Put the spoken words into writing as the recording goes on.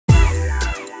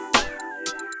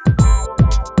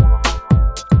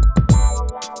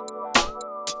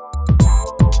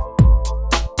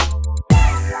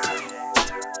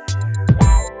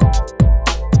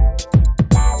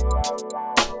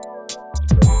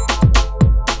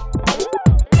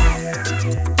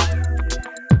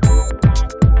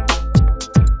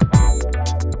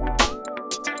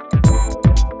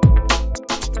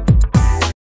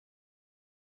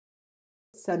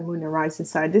Sun, Moon, and Rising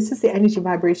sign. This is the energy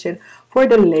vibration for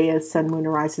the Leo, Sun, Moon,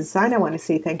 and Rising sign. I want to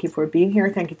say thank you for being here.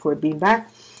 Thank you for being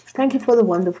back. Thank you for the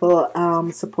wonderful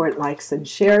support, likes, and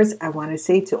shares. I want to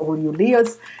say to all you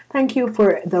Leos, thank you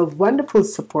for the wonderful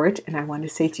support. And I want to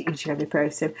say to each and every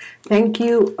person, thank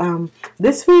you.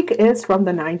 This week is from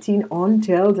the 19th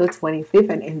until the 25th.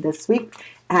 And in this week,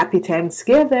 happy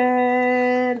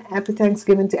Thanksgiving. Happy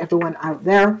Thanksgiving to everyone out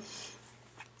there.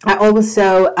 I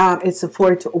also, it's the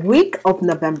 4th week of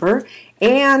November,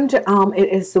 and it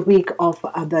is the week of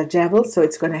the devil, so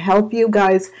it's going to help you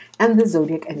guys and the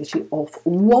zodiac energy of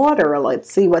water.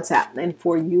 Let's see what's happening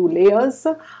for you, Leos.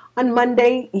 On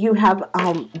Monday, you have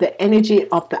the energy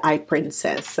of the High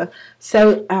Princess.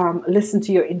 So listen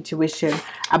to your intuition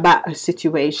about a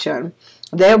situation.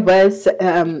 There was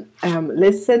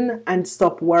listen and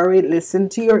stop worry. Listen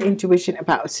to your intuition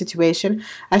about a situation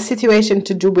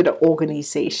to do with the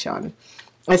organization,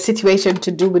 a situation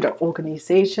to do with the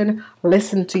organization.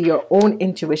 Listen to your own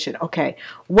intuition. Okay,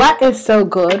 what is so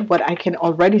good, what I can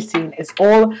already see is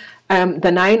all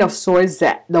the Nine of Swords,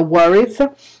 that the worries,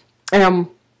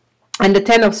 and the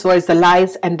Ten of Swords, the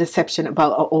lies and deception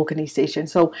about our organization.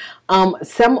 So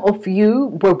some of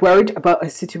you were worried about a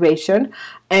situation,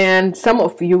 and some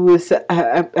of you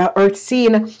are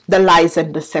seeing the lies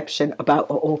and deception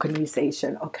about our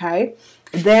organization. Okay,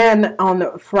 then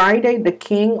on Friday, the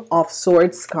King of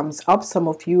Swords comes up. Some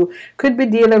of you could be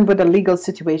dealing with a legal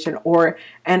situation or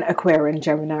an Aquarian,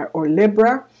 Gemini, or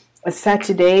Libra.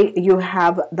 Saturday, you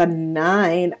have the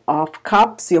Nine of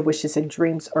Cups. Your wishes and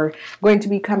dreams are going to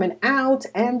be coming out.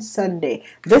 And Sunday,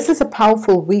 this is a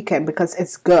powerful weekend because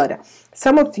it's good.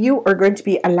 Some of you are going to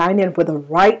be aligning with the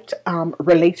right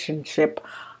relationship.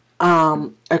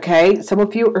 Okay, some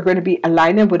of you are going to be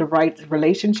aligning with the right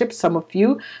relationship. Some of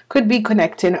you could be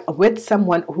connecting with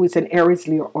someone who's an Aries,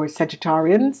 Leo, or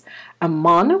Sagittarians, a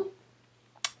Mon.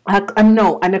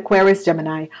 No, an Aquarius,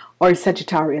 Gemini, or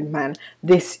Sagittarian man.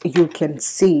 This you can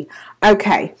see.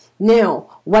 Okay,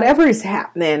 now whatever is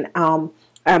happening,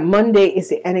 Monday is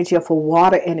the energy of a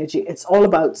water energy. It's all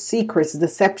about secrets,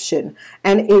 deception,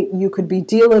 and you could be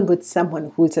dealing with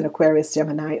someone who's an Aquarius,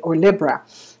 Gemini, or Libra.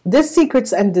 This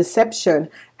secrets and deception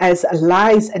as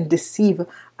lies and deceive,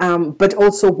 but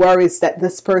also worries that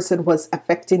this person was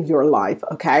affecting your life.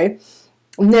 Okay,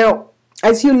 now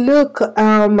as you look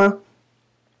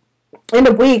in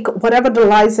a week, whatever the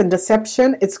lies and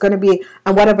deception, it's going to be,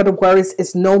 and whatever the worries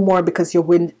is no more, because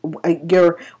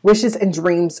your wishes and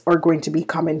dreams are going to be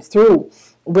coming through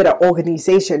with an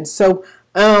organization. So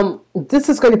this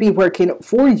is going to be working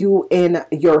for you in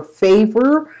your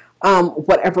favor.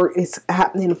 Whatever is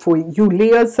happening for you,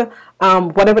 Leos,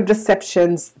 whatever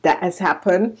deceptions that has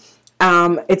happened,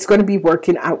 it's going to be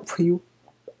working out for you,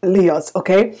 Leos.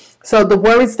 Okay, so the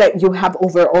worries that you have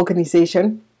over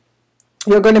organization,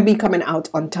 you're going to be coming out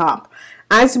on top.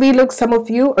 As we look, some of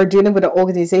you are dealing with an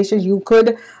organization. You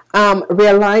could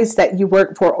realize that you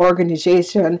work for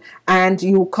organization and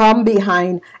you come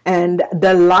behind, and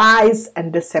the lies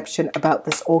and deception about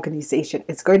this organization,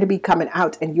 it's going to be coming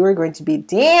out, and you're going to be,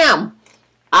 damn,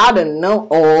 I didn't know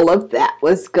all of that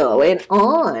was going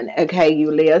on. Okay,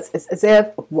 you Leos, it's as if,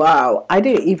 wow, I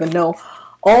didn't even know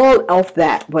all of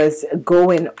that was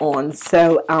going on.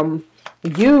 So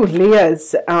you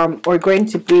Leos are going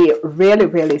to be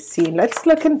really seen. Let's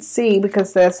look and see,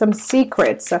 because there's some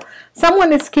secrets.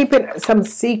 Someone is keeping some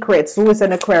secrets who is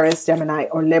an Aquarius, Gemini,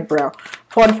 or Libra,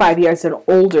 45 years and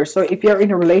older. So if you're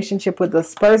in a relationship with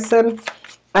this person,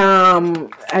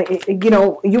 you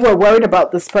know, you were worried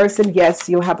about this person. Yes,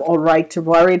 you have all right to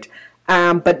worry,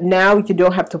 but now you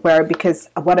don't have to worry,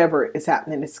 because whatever is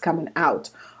happening is coming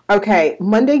out. Okay,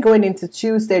 Monday going into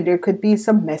Tuesday, there could be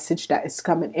some message that is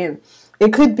coming in.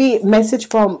 It could be message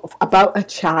about a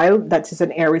child that is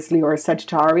an Aries, Leo, or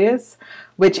Sagittarius,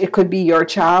 which it could be your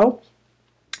child.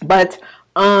 But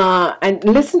and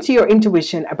listen to your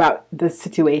intuition about the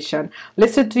situation.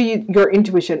 Listen to your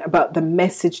intuition about the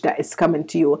message that is coming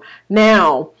to you.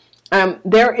 Now,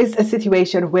 there is a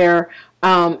situation where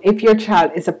if your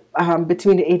child is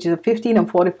between the ages of 15 and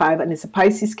 45 and is a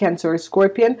Pisces, Cancer, or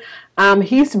Scorpion,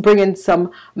 he's bringing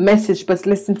some message, but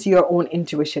listen to your own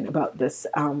intuition about this.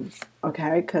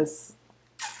 Okay, because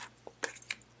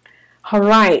all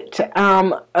right,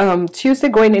 Tuesday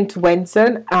going into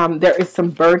Wednesday, there is some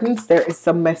burdens. There is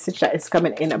some message that is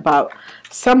coming in about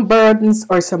some burdens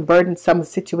or some burdensome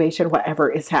situation, whatever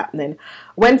is happening.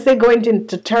 Wednesday going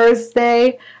into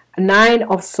Thursday, Nine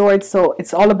of Swords. So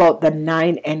it's all about the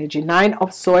 9 energy, 9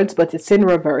 of Swords, but it's in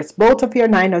reverse. Both of your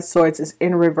 9 of Swords is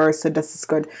in reverse, so this is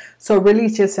good. So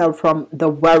release yourself from the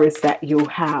worries that you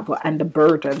have and the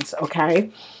burdens.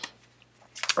 Okay,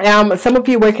 Some of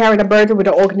you were carrying a burden with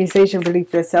an organization.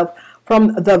 Relieve yourself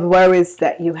from the worries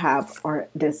that you have or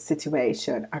this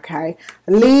situation. Okay,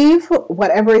 leave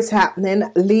whatever is happening.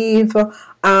 Leave.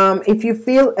 If you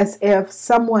feel as if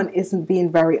someone isn't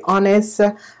being very honest,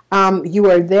 you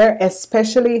are there.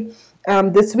 Especially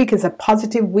this week is a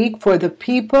positive week for the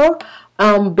people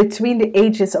between the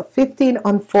ages of 15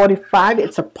 and 45.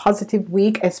 It's a positive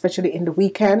week, especially in the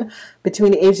weekend.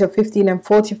 Between the age of 15 and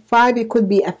 45, it could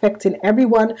be affecting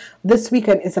everyone. This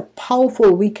weekend is a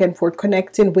powerful weekend for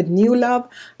connecting with new love.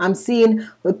 I'm seeing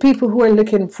people who are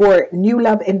looking for new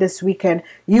love in this weekend.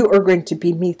 You are going to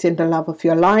be meeting the love of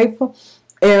your life.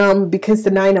 Because the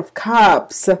Nine of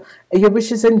Cups, your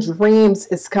wishes and dreams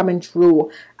is coming true.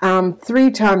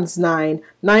 3 times 9,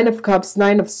 Nine of Cups,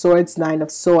 Nine of Swords, Nine of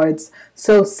Swords.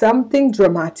 So something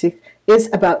dramatic is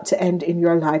about to end in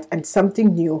your life, and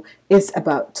something new is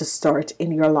about to start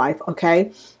in your life.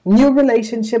 Okay, new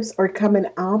relationships are coming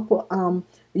up.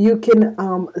 You can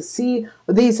see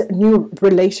these new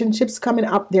relationships coming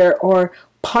up. There are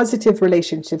positive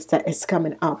relationships that is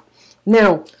coming up.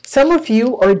 Now, some of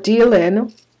you are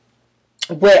dealing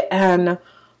with someone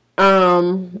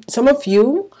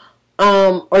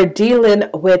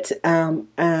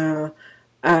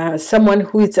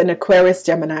who is an Aquarius,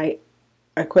 Gemini,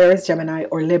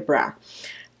 or Libra.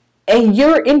 And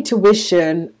your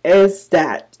intuition is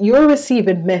that you're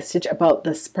receiving message about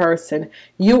this person.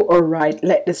 You are right.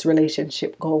 Let this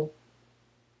relationship go.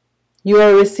 You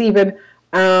are receiving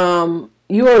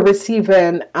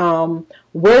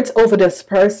words over this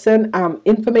person,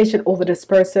 information over this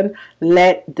person.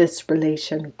 Let this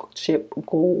relationship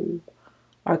go.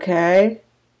 Okay,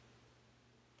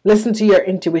 listen to your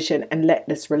intuition and let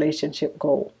this relationship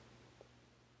go.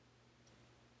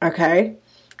 Okay,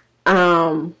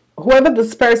 whoever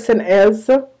this person is,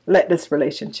 let this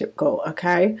relationship go.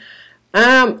 Okay,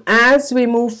 as we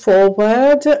move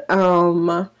forward,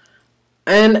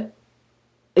 and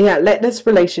yeah, let this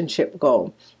relationship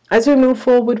go. As we move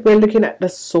forward, we're looking at the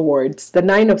swords, the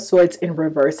Nine of Swords in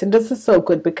reverse. And this is so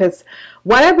good because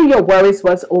whatever your worries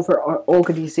was over our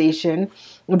organization,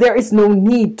 there is no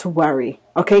need to worry.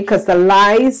 Okay, because the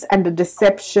lies and the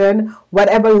deception,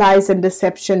 whatever lies and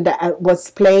deception that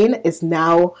was plain is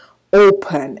now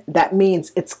open. That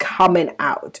means it's coming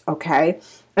out. Okay,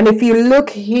 and if you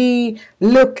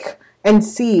look and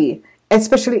see,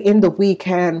 especially in the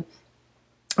weekend,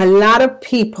 a lot of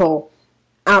people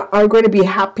are going to be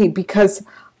happy because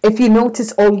if you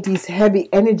notice all these heavy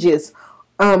energies,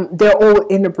 they're all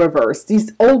in the reverse.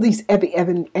 All these heavy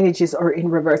energies are in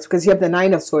reverse because you have the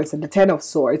Nine of Swords and the Ten of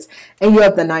Swords, and you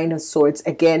have the Nine of Swords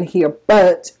again here,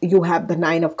 but you have the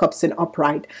Nine of Cups in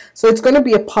upright. So it's going to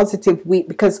be a positive week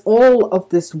because all of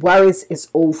this worries is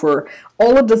over.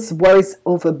 All of this worries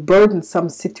over burdensome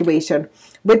situation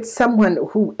with someone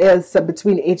who is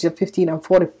between the age of 15 and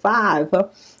 45.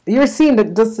 You're seeing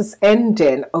that this is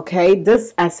ending. Okay,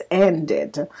 this has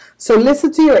ended. So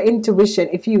listen to your intuition.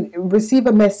 If you receive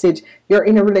a message, you're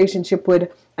in a relationship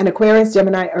with an Aquarius,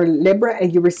 Gemini, or Libra,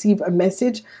 and you receive a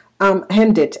message,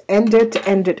 end it, and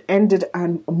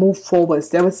move forward.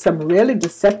 There was some really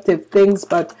deceptive things,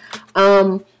 but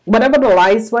whatever the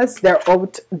lies was, they're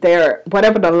out there.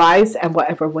 Whatever the lies and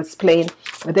whatever was plain,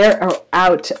 they're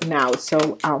out now.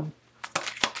 So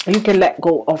you can let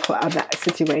go of that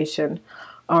situation.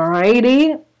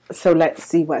 Alrighty, so let's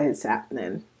see what is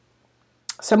happening.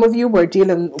 Some of you were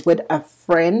dealing with a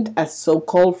friend, a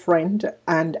so-called friend,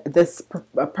 and this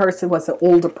person was an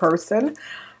older person,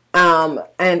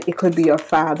 and it could be your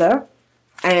father,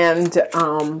 and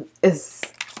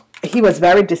he was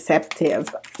very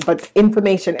deceptive, but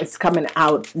information is coming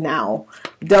out now.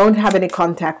 Don't have any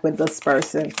contact with this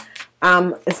person.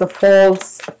 It's a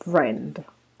false friend.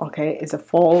 Okay, it's a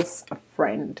false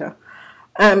friend.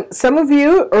 Some of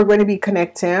you are going to be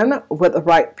connecting with the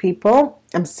right people.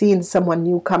 I'm seeing someone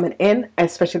new coming in,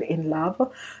 especially in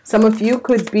love. Some of you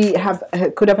could have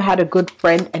had a good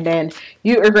friend, and then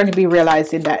you are going to be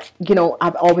realizing that, you know,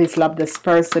 I've always loved this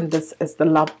person. This is the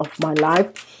love of my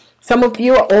life. Some of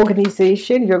you are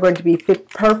organization. You're going to be fit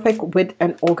perfect with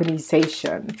an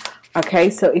organization. Okay,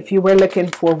 so if you were looking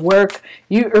for work,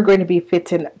 you are going to be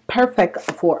fitting perfect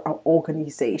for an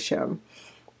organization.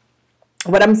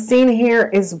 What I'm seeing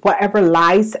here is whatever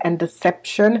lies and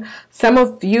deception. Some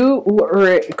of you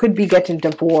could be getting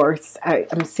divorced.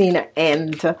 I'm seeing an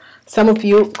end. Some of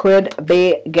you could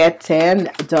be getting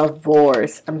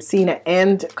divorced. I'm seeing an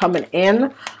end coming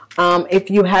in.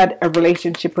 If you had a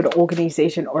relationship with an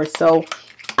organization or so,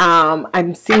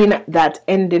 I'm seeing that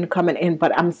ending coming in,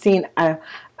 but I'm seeing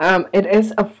It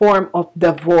is a form of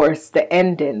divorce, the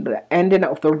ending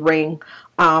of the ring,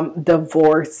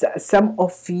 divorce. Some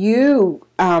of you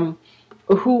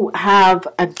who have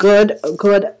a good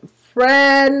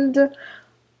friend,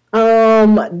 there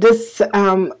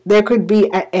could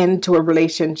be an end to a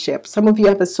relationship. Some of you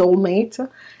have a soulmate,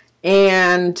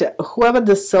 and whoever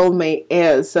the soulmate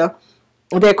is,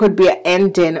 there could be an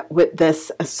ending with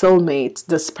this soulmate,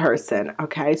 this person.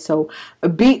 Okay, so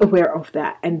be aware of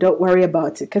that and don't worry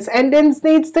about it, because endings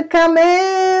needs to come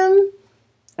in.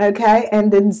 Okay,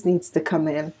 endings needs to come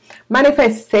in.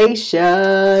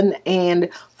 Manifestation, and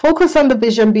focus on the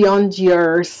vision beyond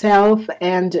yourself,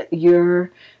 and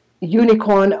your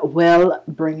unicorn will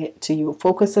bring it to you.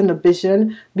 Focus on the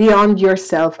vision beyond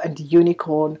yourself, and the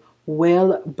unicorn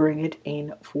will bring it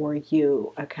in for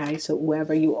you. Okay, so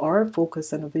whoever you are,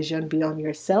 focus on a vision beyond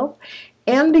yourself,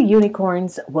 and the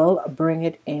unicorns will bring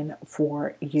it in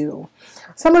for you.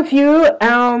 Some of you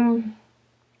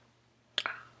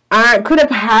could have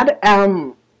had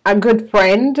a good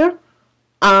friend.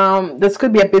 This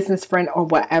could be a business friend or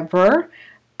whatever,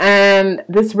 and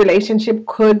this relationship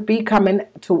could be coming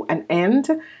to an end,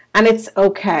 and it's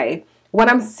okay. What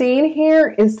I'm seeing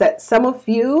here is that some of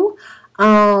you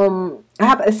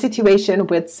have a situation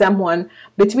with someone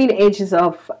between the ages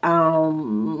of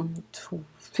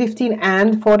 15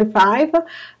 and 45.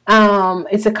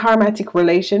 It's a karmatic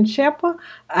relationship.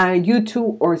 You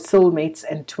two are soulmates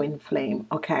and twin flame.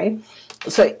 Okay,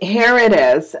 so here it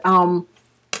is.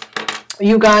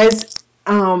 You guys,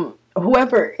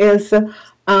 whoever is a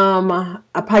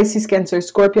Pisces, Cancer,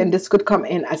 Scorpion, this could come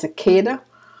in as a kid. A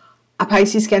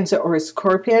Pisces, Cancer, or a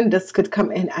Scorpion, this could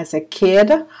come in as a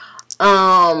kid.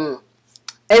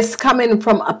 It's coming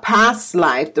from a past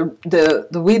life. The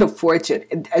Wheel of Fortune.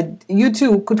 You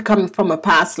two could come from a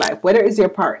past life, whether it's your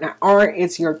partner or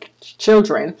it's your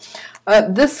children.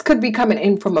 This could be coming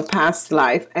in from a past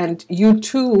life, and you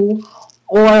two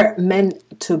are meant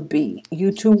to be.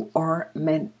 You two are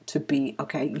meant to be.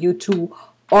 Okay, you two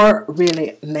are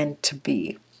really meant to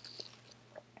be.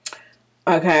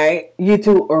 Okay, you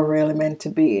two are really meant to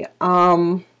be.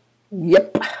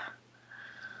 Yep.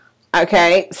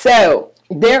 Okay, so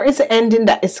there is an ending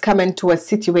that is coming to a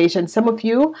situation. Some of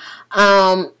you,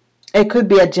 it could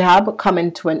be a job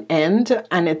coming to an end,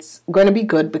 and it's going to be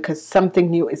good because something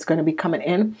new is going to be coming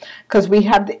in, because we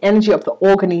have the energy of the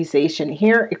organization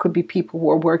here. It could be people who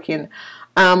are working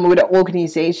with an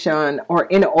organization, or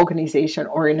in an organization,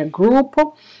 or in a group,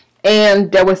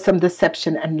 and there was some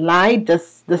deception and lie.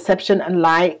 This deception and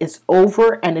lie is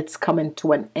over, and it's coming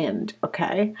to an end.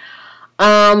 Okay,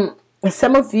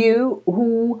 some of you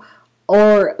who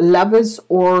are lovers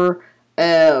or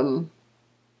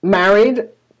married,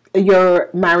 your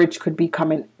marriage could be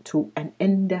coming to an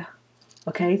end.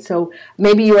 Okay, so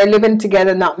maybe you are living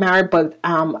together, not married, but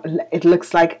it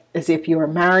looks like as if you are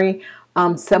married.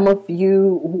 Some of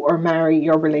you who are married,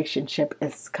 your relationship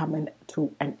is coming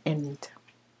to an end.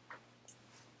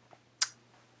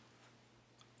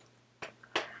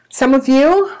 Some of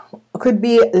you could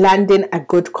be landing a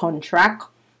good contract.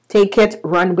 Take it,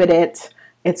 run with it.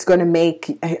 It's going to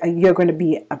make, you're going to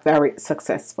be very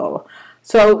successful.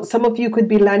 So some of you could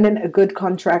be landing a good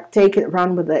contract. Take it,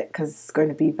 run with it, because it's going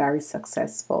to be very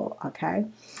successful. Okay,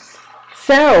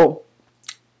 so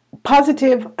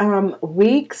positive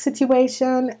week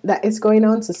situation that is going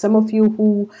on. So some of you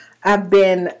who have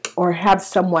been or have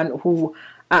someone who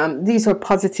these are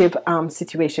positive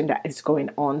situation that is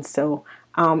going on. So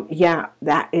yeah,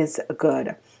 that is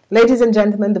good. Ladies and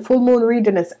gentlemen, the full moon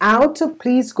reading is out.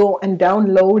 Please go and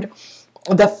download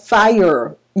the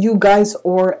fire. You guys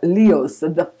are Leos,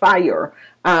 the fire.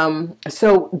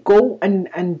 So go and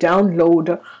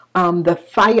download the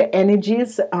fire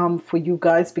energies for you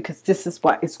guys, because this is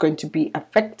what is going to be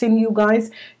affecting you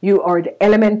guys. You are the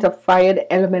element of fire.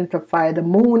 The element of fire, the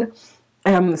moon,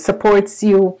 supports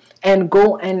you. And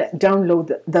go and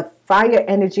download the fire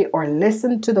energy, or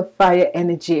listen to the fire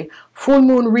energy full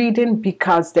moon reading,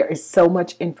 because there is so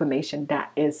much information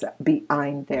that is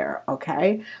behind there.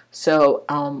 Okay, so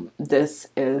this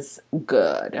is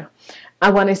good. I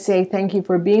want to say thank you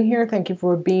for being here. Thank you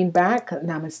for being back.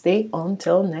 Namaste.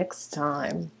 Until next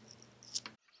time.